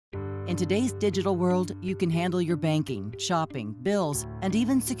In today's digital world, you can handle your banking, shopping, bills, and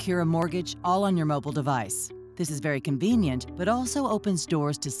even secure a mortgage all on your mobile device. This is very convenient, but also opens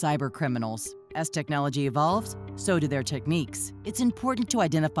doors to cyber criminals. As technology evolves, so do their techniques. It's important to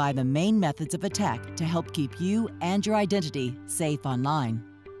identify the main methods of attack to help keep you and your identity safe online.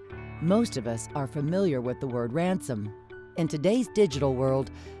 Most of us are familiar with the word ransom. In today's digital world,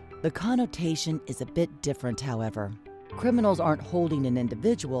 the connotation is a bit different, however. Criminals aren't holding an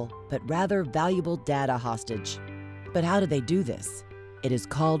individual, but rather valuable data hostage. But how do they do this? It is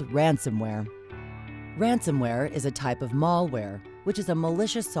called ransomware. Ransomware is a type of malware, which is a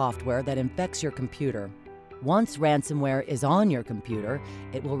malicious software that infects your computer. Once ransomware is on your computer,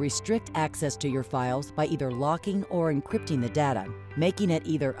 it will restrict access to your files by either locking or encrypting the data, making it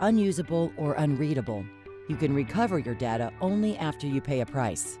either unusable or unreadable. You can recover your data only after you pay a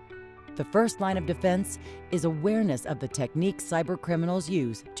price. The first line of defense is awareness of the techniques cybercriminals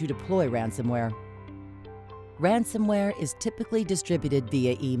use to deploy ransomware. Ransomware is typically distributed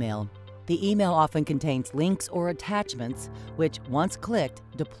via email. The email often contains links or attachments, which, once clicked,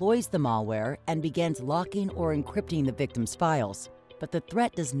 deploys the malware and begins locking or encrypting the victim's files. But the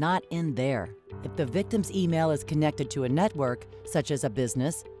threat does not end there. If the victim's email is connected to a network, such as a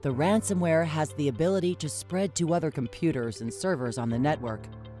business, the ransomware has the ability to spread to other computers and servers on the network.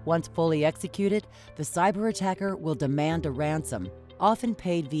 Once fully executed, the cyber attacker will demand a ransom, often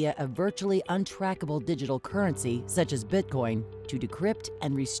paid via a virtually untrackable digital currency such as Bitcoin, to decrypt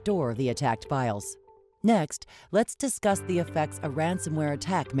and restore the attacked files. Next, let's discuss the effects a ransomware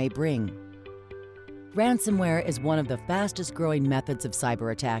attack may bring. Ransomware is one of the fastest-growing methods of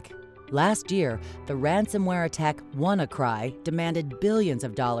cyber attack. Last year, the ransomware attack WannaCry demanded billions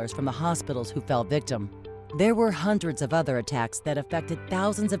of dollars from the hospitals who fell victim. There were hundreds of other attacks that affected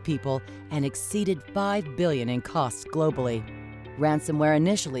thousands of people and exceeded $5 billion in costs globally. Ransomware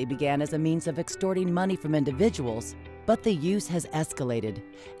initially began as a means of extorting money from individuals, but the use has escalated,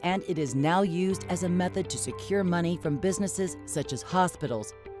 and it is now used as a method to secure money from businesses such as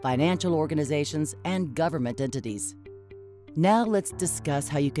hospitals, financial organizations, and government entities. Now let's discuss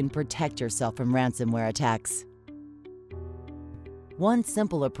how you can protect yourself from ransomware attacks. One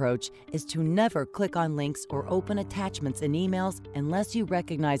simple approach is to never click on links or open attachments in emails unless you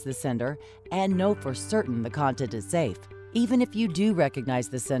recognize the sender and know for certain the content is safe. Even if you do recognize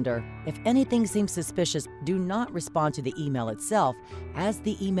the sender, if anything seems suspicious, do not respond to the email itself, as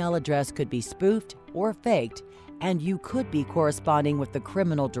the email address could be spoofed or faked, and you could be corresponding with the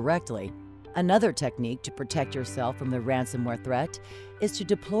criminal directly. Another technique to protect yourself from the ransomware threat is to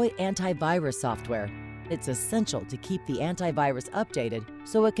deploy antivirus software. It's essential to keep the antivirus updated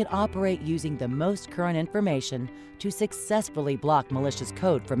so it can operate using the most current information to successfully block malicious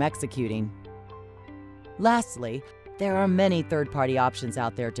code from executing. Lastly, there are many third-party options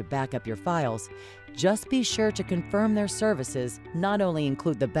out there to back up your files. Just be sure to confirm their services not only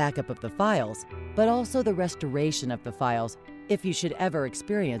include the backup of the files, but also the restoration of the files if you should ever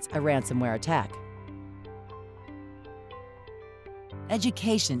experience a ransomware attack.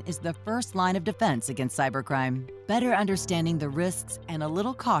 Education is the first line of defense against cybercrime. Better understanding the risks and a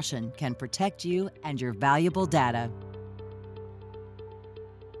little caution can protect you and your valuable data.